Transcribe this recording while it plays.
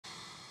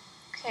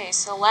Okay,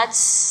 so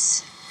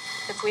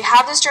if we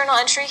have this journal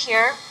entry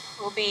here,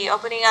 we'll be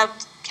opening up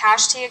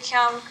cash T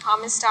account,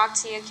 common stock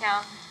T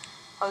account,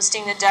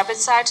 posting the debit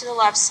side to the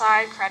left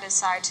side, credit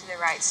side to the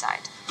right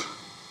side.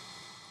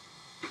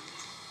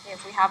 Okay,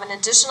 if we have an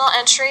additional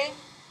entry,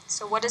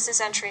 so what does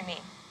this entry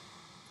mean?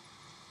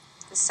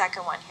 The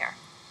second one here.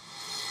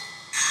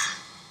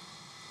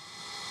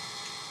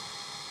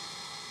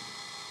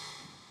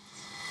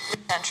 This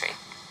entry.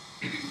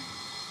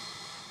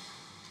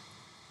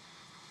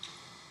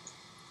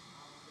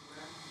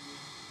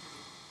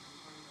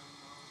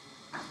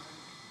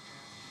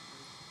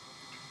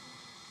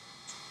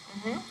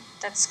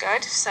 That's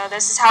good. So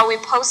this is how we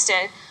post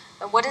it.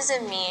 But what does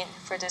it mean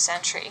for this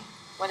entry?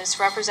 What is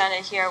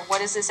represented here?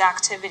 What does this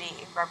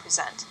activity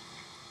represent?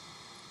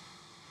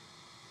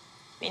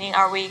 Meaning,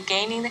 are we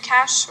gaining the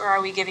cash or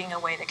are we giving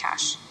away the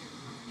cash?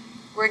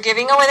 We're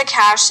giving away the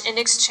cash in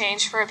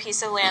exchange for a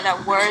piece of land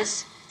that's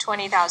worth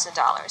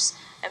 $20,000.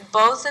 And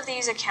both of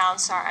these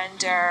accounts are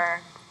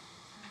under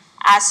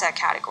asset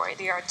category.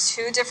 There are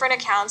two different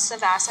accounts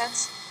of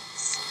assets.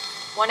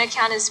 One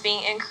account is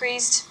being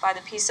increased by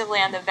the piece of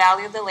land, the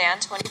value of the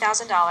land,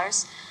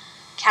 $20,000.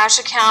 Cash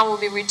account will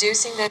be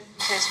reducing this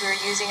because we're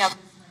using up to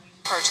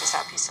purchase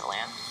that piece of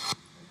land.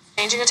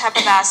 Changing a type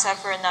of asset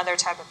for another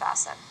type of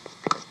asset.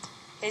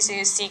 Okay, so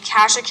you see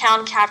cash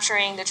account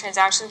capturing the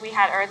transactions we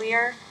had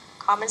earlier.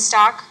 Common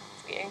stock,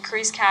 we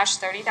increased cash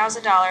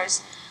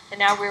 $30,000, and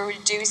now we're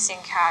reducing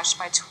cash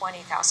by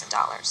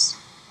 $20,000.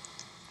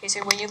 Okay, so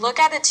when you look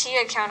at the T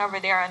account over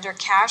there under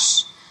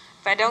cash,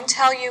 if I don't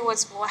tell you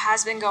what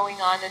has been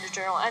going on in the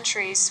journal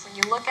entries, when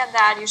you look at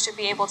that, you should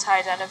be able to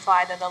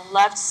identify that the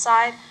left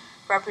side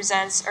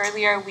represents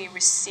earlier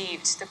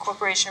the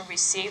corporation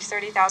received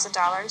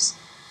 $30,000.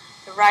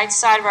 The right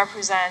side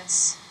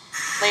represents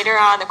later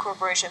on the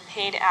corporation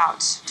paid out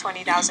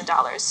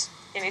 $20,000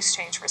 in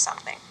exchange for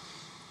something.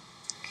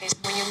 Okay, so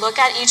when you look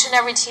at each and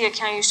every T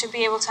account, you should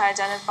be able to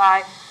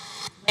identify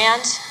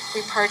land.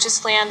 We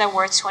purchased land that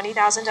worth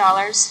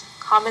 $20,000.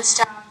 Common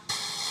stock,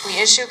 we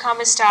issue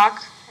common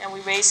stock, and we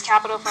raise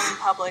capital from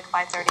the public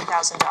by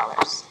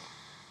 $30,000.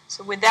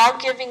 So without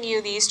giving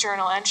you these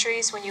journal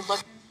entries, when you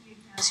look at the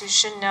accounts, you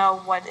should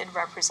know what it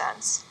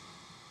represents.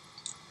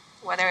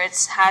 Whether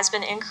it has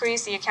been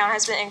increased, the account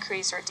has been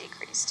increased or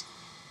decreased.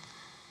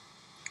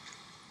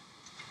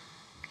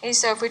 Okay,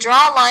 so if we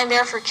draw a line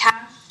there for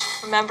cash,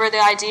 remember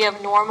the idea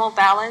of normal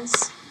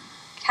balance.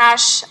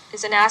 Cash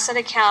is an asset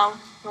account.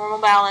 Normal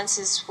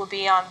balances will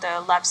be on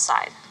the left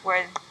side,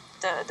 where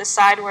the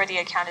side where the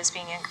account is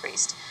being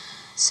increased.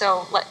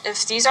 So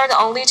if these are the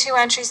only two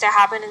entries that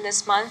happen in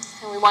this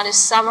month, and we want to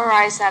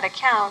summarize that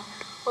account,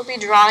 we'll be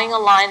drawing a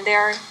line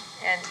there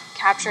and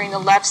capturing the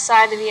left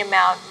side of the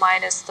amount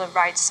minus the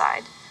right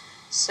side.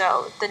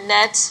 So the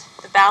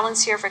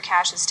balance here for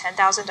cash is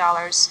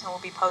 $10,000, and we'll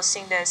be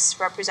posting this,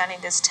 representing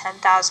this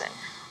 $10,000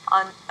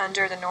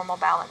 under the normal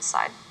balance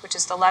side, which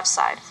is the left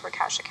side for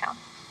cash account.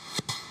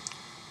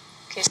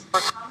 Okay, so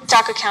for common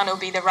stock account, it will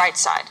be the right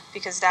side,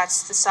 because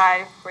that's the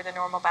side where the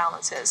normal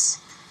balance is.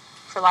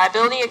 For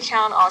liability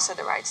account, also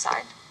the right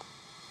side.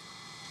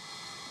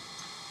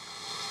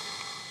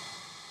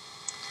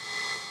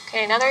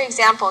 Okay, another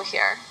example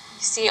here.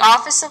 You see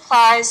office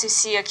supplies, you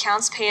see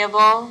accounts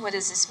payable. What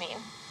does this mean?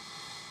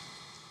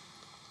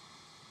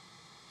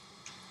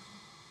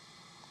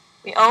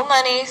 We owe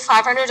money,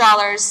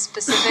 $500,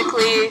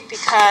 specifically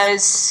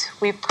because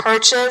we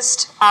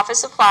purchased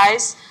office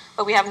supplies,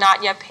 but we have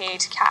not yet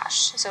paid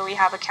cash. So we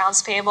have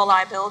accounts payable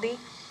liability.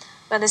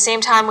 But at the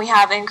same time, we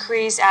have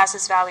increased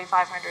assets value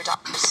 $500.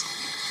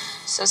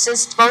 So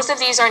since both of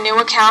these are new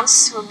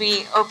accounts, we'll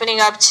be opening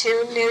up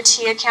two new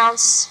T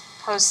accounts.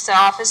 Post the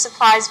office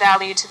supplies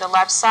value to the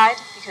left side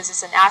because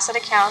it's an asset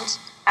account.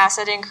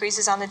 Asset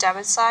increases on the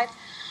debit side.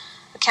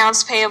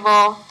 Accounts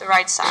payable, the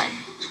right side.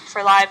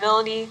 For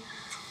liability,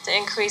 the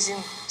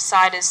increasing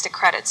side is the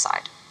credit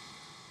side.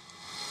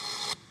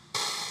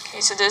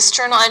 Okay, so this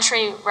journal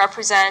entry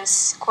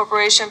represents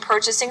corporation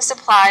purchasing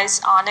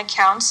supplies on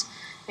account,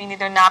 meaning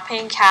they're not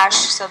paying cash,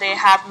 so they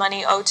have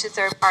money owed to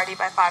third party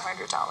by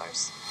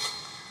 $500.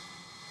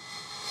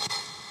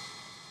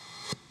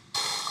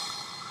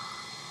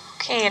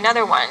 Okay,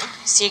 another one.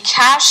 You see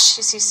cash,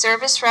 you see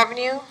service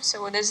revenue.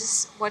 So what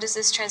does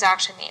this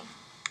transaction mean?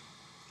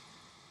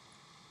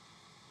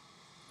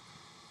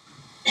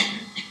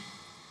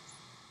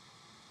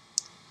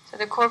 So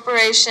the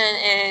corporation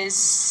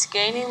is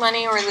gaining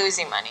money or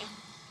losing money?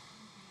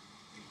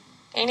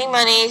 Gaining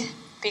money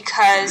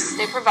because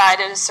they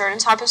provided a certain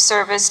type of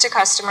service to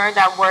customer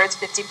that worth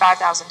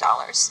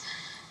 $55,000.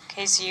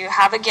 Okay, so you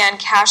have again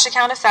cash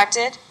account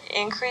affected,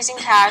 increasing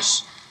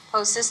cash,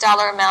 post this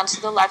dollar amount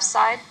to the left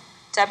side,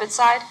 debit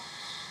side.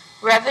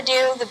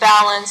 Revenue, the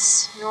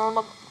balance,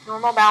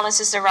 normal balance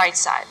is the right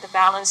side, the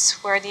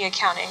balance where the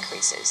account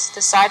increases.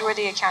 The side where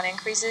the account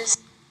increases,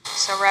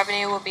 so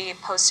revenue will be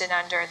posted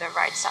under the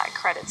right side,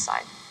 credit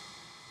side.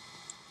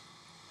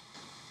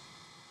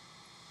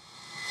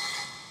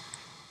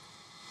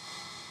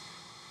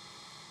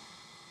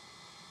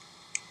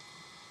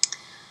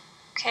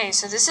 Okay,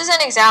 so this is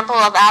an example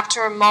of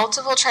after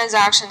multiple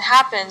transaction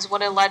happens,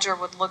 what a ledger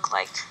would look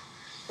like.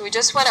 We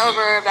just went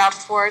over about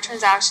 4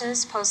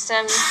 transactions, post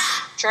them,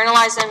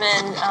 journalize them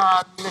in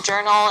the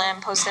journal,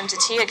 and post them to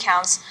T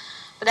accounts.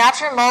 But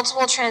after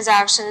multiple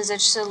transactions,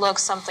 it should look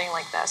something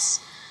like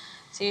this.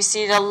 So you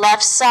see the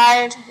left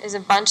side is a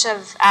bunch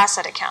of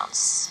asset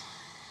accounts.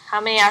 How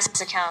many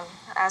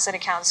asset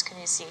accounts can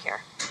you see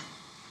here?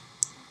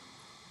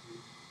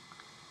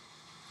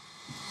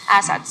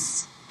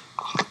 Assets.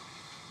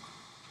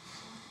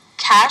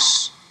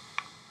 Cash,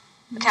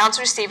 accounts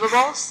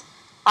receivables,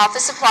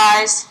 office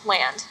supplies,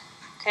 land.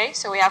 Okay,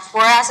 so we have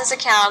 4 assets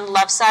account,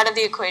 left side of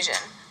the equation.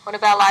 What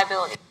about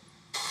liability?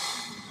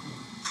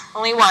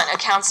 Only 1,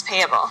 accounts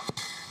payable.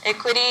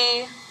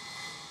 Equity,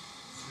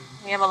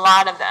 we have a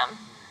lot of them,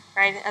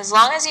 right? As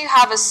long as you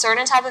have a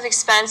certain type of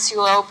expense, you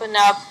will open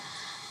up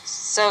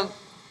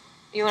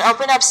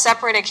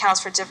separate accounts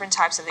for different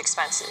types of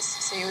expenses.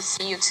 So you would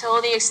see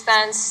utility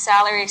expense,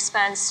 salary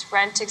expense,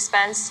 rent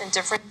expense, and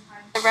different types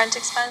of rent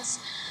expense.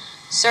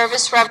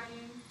 Service revenue,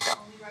 the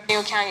only revenue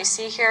account you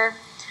see here.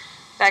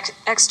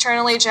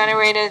 Externally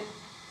generated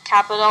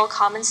capital,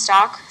 common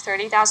stock,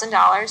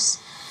 $30,000.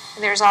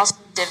 And there's also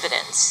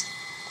dividends.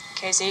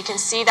 Okay, so you can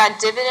see that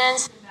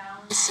dividends, the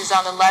balance is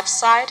on the left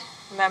side.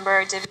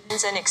 Remember,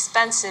 dividends and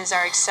expenses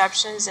are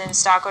exceptions in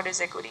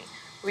stockholders' equity.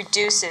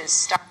 Reduces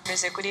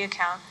stockholders' equity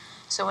account.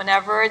 So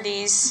whenever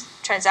these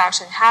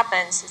transaction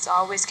happens, it's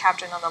always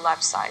captured on the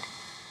left side.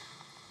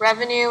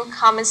 Revenue,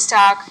 common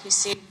stock, you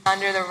see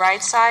under the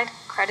right side,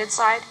 credit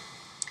side.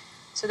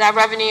 So that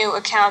revenue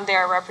account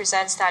there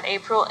represents that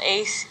April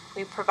 8th,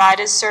 we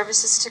provided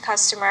services to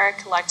customer,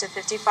 collected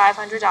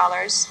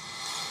 $5,500.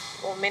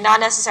 We may not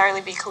necessarily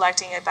be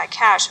collecting it by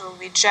cash, it will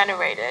be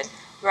generated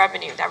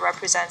revenue that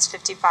represents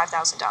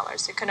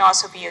 $55,000. It can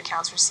also be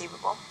accounts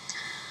receivable.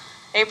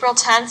 April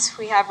 10th,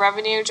 we have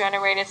revenue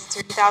generated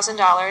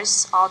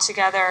 $3,000.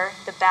 Altogether,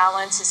 the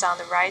balance is on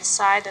the right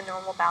side, the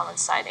normal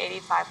balance side,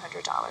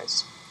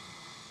 $8,500.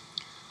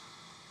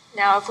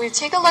 Now, if we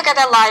take a look at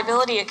that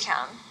liability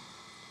account,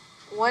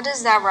 what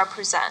does that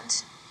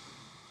represent?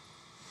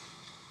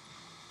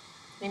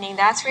 Meaning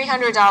that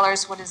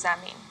 $300, what does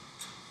that mean?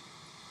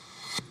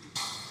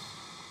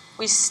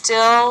 We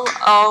still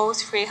owe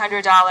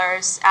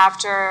 $300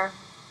 after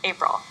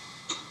April.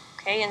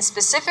 Okay, and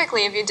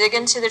specifically, if you dig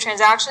into the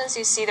transactions,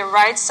 you see the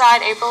right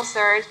side, April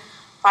 3rd,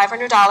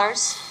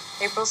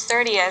 $500, April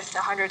 30th,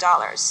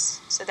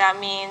 $100. So that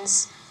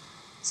means,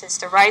 since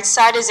the right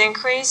side is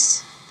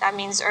increased, that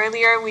means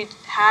earlier we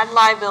had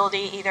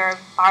liability, either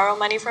borrow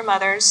money from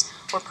others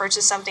or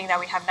purchase something that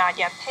we have not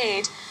yet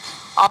paid.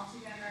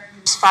 Altogether,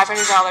 it's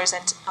 $500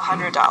 and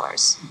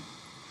 $100.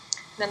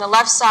 Then the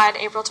left side,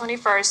 April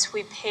 21st,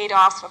 we paid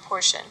off a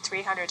portion,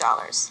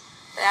 $300.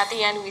 But at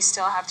the end, we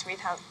still have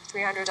 $300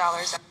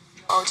 that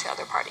we owe to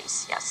other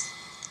parties. Yes?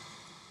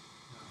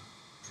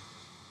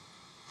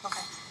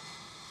 Okay.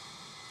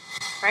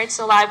 Right,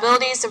 so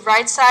liabilities, the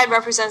right side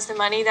represents the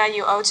money that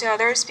you owe to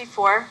others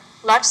before.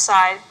 Left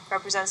side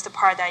represents the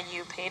part that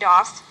you paid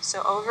off.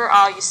 So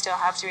overall, you still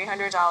have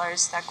 $300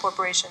 that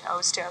corporation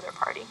owes to other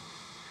party.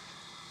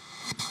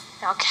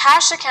 Now,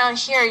 cash account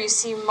here, you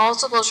see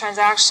multiple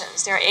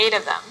transactions. There are 8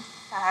 of them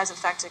that has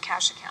affected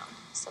cash account.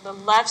 So the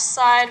left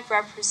side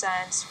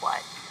represents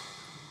what?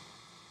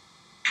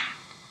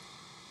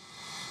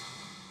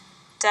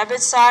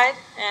 Debit side,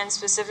 and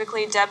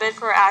specifically debit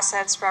for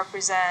assets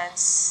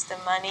represents the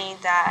money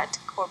that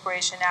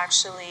corporation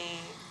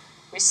actually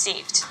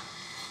received.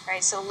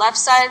 Right, so left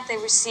side, they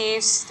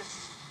received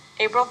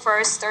April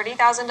 1st,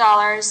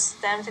 $30,000,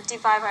 then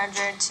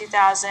 $5,500,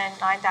 $2,000,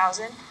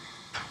 $9,000.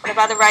 What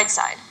about the right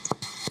side?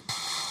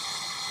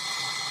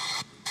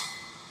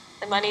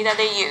 The money that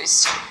they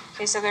used.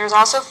 Okay, so there's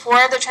also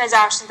 4 of the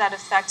transactions that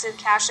affected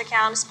cash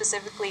account.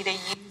 Specifically, they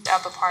used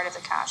up a part of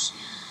the cash.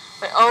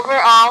 But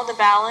overall, the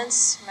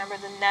balance, remember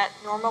the net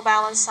normal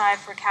balance side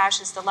for cash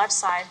is the left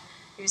side.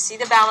 You see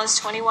the balance,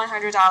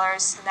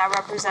 $2,100, and that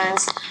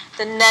represents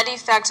the net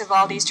effect of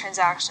all these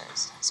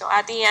transactions. So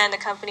at the end, the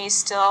company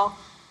still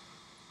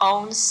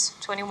owns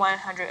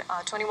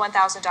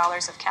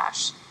 $21,000 of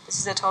cash. This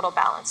is the total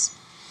balance.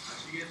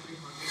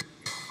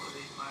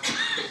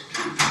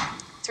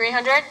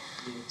 300?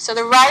 So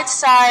the right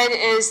side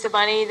is the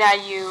money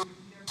that you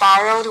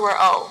borrowed or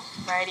owe,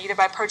 right? Either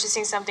by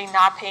purchasing something,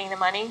 not paying the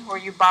money, or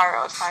you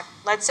borrowed.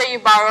 Let's say you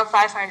borrow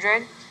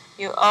 $500.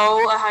 You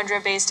owe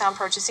 $100 based on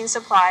purchasing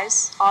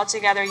supplies.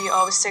 Altogether, you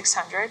owe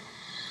 $600.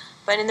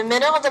 But in the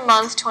middle of the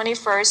month,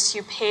 21st,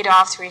 you paid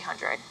off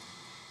 $300.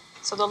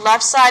 So the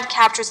left side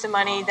captures the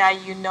money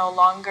that you no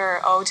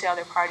longer owe to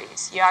other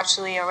parties. You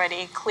actually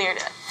already cleared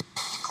it.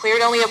 You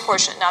cleared only a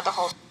portion, not the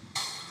whole thing.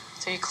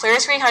 So you clear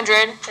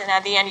 $300, and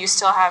at the end, you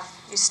still owe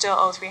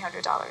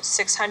 $300.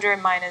 $600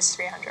 minus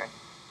 $300.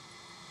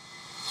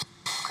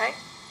 Okay?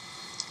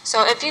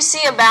 So if you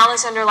see a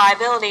balance under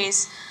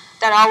liabilities,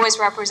 that always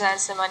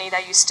represents the money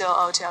that you still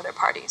owe to other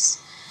parties.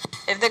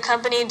 If the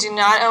company do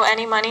not owe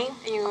any money,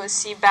 you will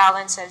see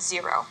balance as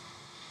 0.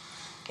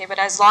 Okay, but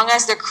as long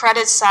as the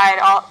credit side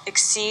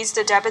exceeds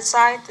the debit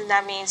side, then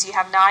that means you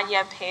have not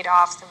yet paid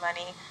off the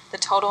money, the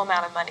total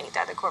amount of money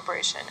that the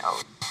corporation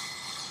owed.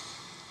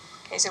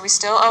 Okay, so we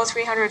still owe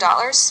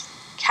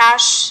 $300.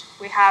 Cash,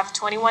 we have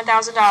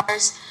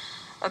 $21,000.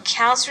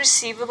 Accounts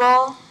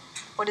receivable,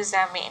 what does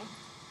that mean?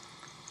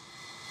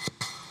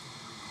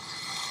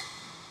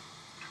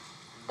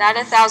 That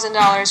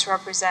 $1,000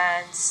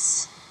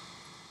 represents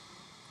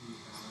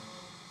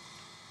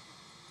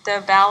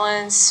the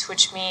balance,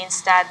 which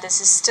means that this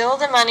is still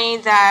the money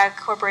that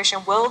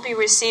corporation will be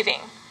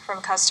receiving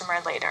from customer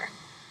later.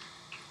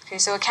 Okay,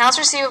 so accounts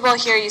receivable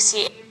here, you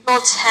see April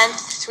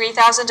 10th,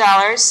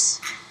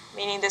 $3,000,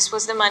 meaning this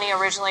was the money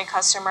originally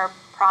customer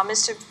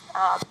promised to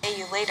pay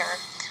you later.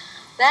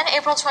 Then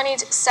April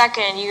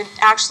 22nd, you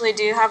actually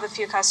do have a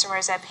few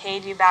customers that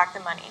paid you back the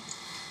money.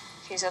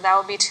 Okay, so that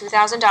would be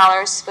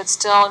 $2,000, but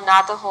still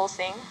not the whole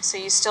thing. So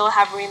you still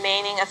have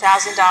remaining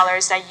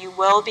 $1,000 that you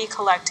will be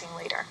collecting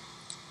later.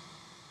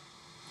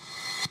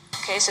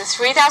 Okay, so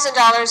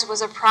 $3,000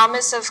 was a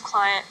promise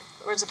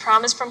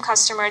from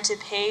customer to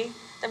pay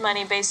the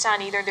money based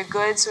on either the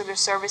goods or the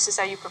services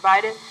that you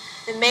provided.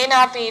 It may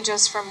not be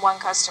just from one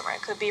customer.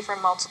 It could be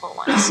from multiple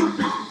ones.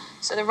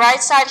 So the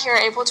right side here,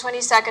 April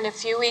 22nd, a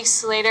few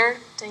weeks later,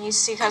 then you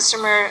see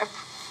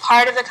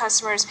part of the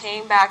customer is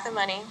paying back the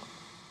money.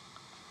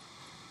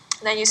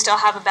 And then you still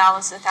have a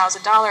balance of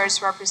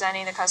 $1,000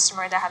 representing the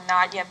customer that have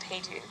not yet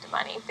paid you the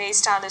money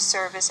based on the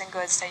service and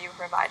goods that you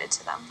provided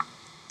to them.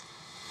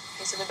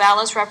 Okay, so the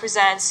balance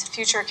represents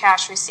future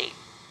cash receipt.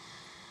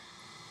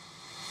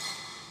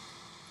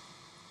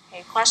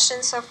 Okay,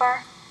 questions so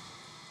far?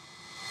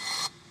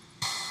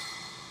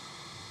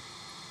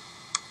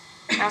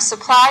 Now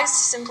supplies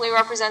simply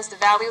represents the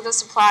value of the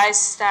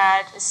supplies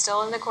that is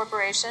still in the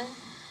corporation.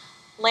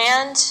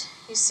 Land,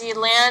 you see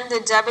land, the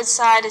debit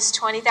side is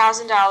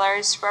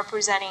 $20,000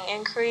 representing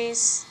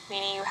increase,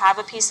 meaning you have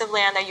a piece of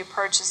land that you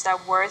purchased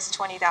that worth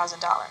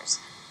 $20,000.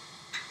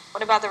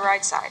 What about the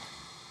right side?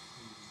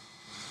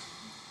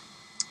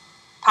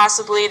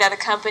 Possibly that the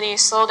company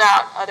sold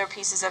out other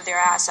pieces of their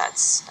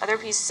assets, other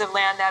pieces of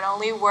land that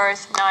only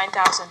worth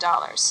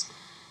 $9,000.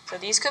 So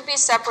these could be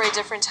separate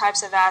different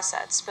types of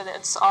assets, but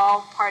it's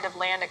all part of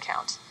land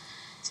account.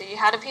 So you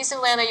had a piece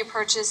of land that you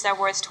purchased that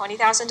worth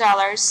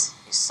 $20,000.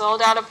 You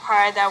sold out a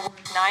part that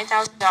worth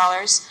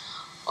 $9,000.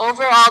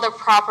 Overall, the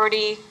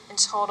property in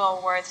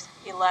total worth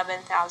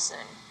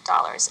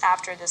 $11,000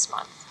 after this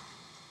month.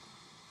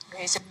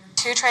 Okay, so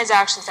two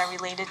transactions that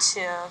related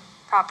to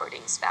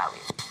property's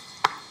value.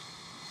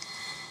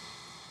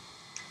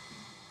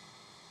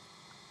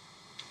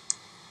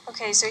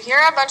 Okay, so here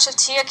are a bunch of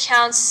T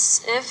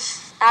accounts.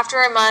 If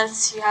after a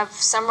month you have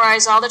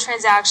summarized all the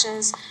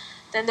transactions,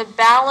 then the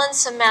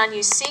balance amount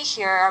you see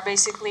here are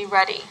basically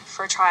ready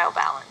for trial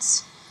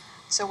balance.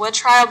 So what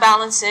trial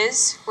balance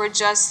is, we're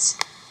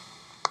just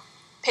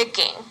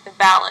picking the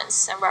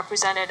balance and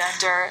represent it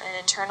under an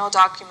internal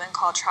document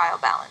called trial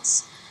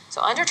balance.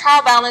 So under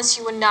trial balance,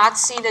 you would not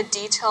see the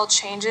detailed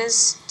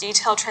changes,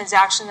 detailed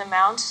transaction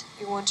amount.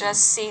 You will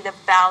just see the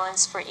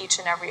balance for each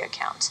and every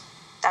account.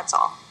 That's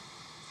all.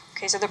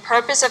 Okay, so the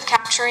purpose of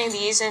capturing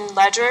these in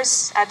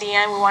ledgers, at the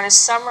end we want to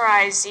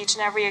summarize each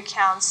and every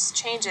account's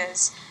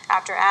changes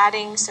after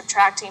adding,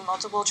 subtracting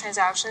multiple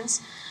transactions.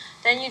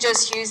 Then you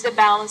just use the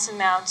balance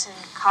amount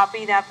and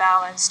copy that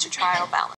balance to trial balance.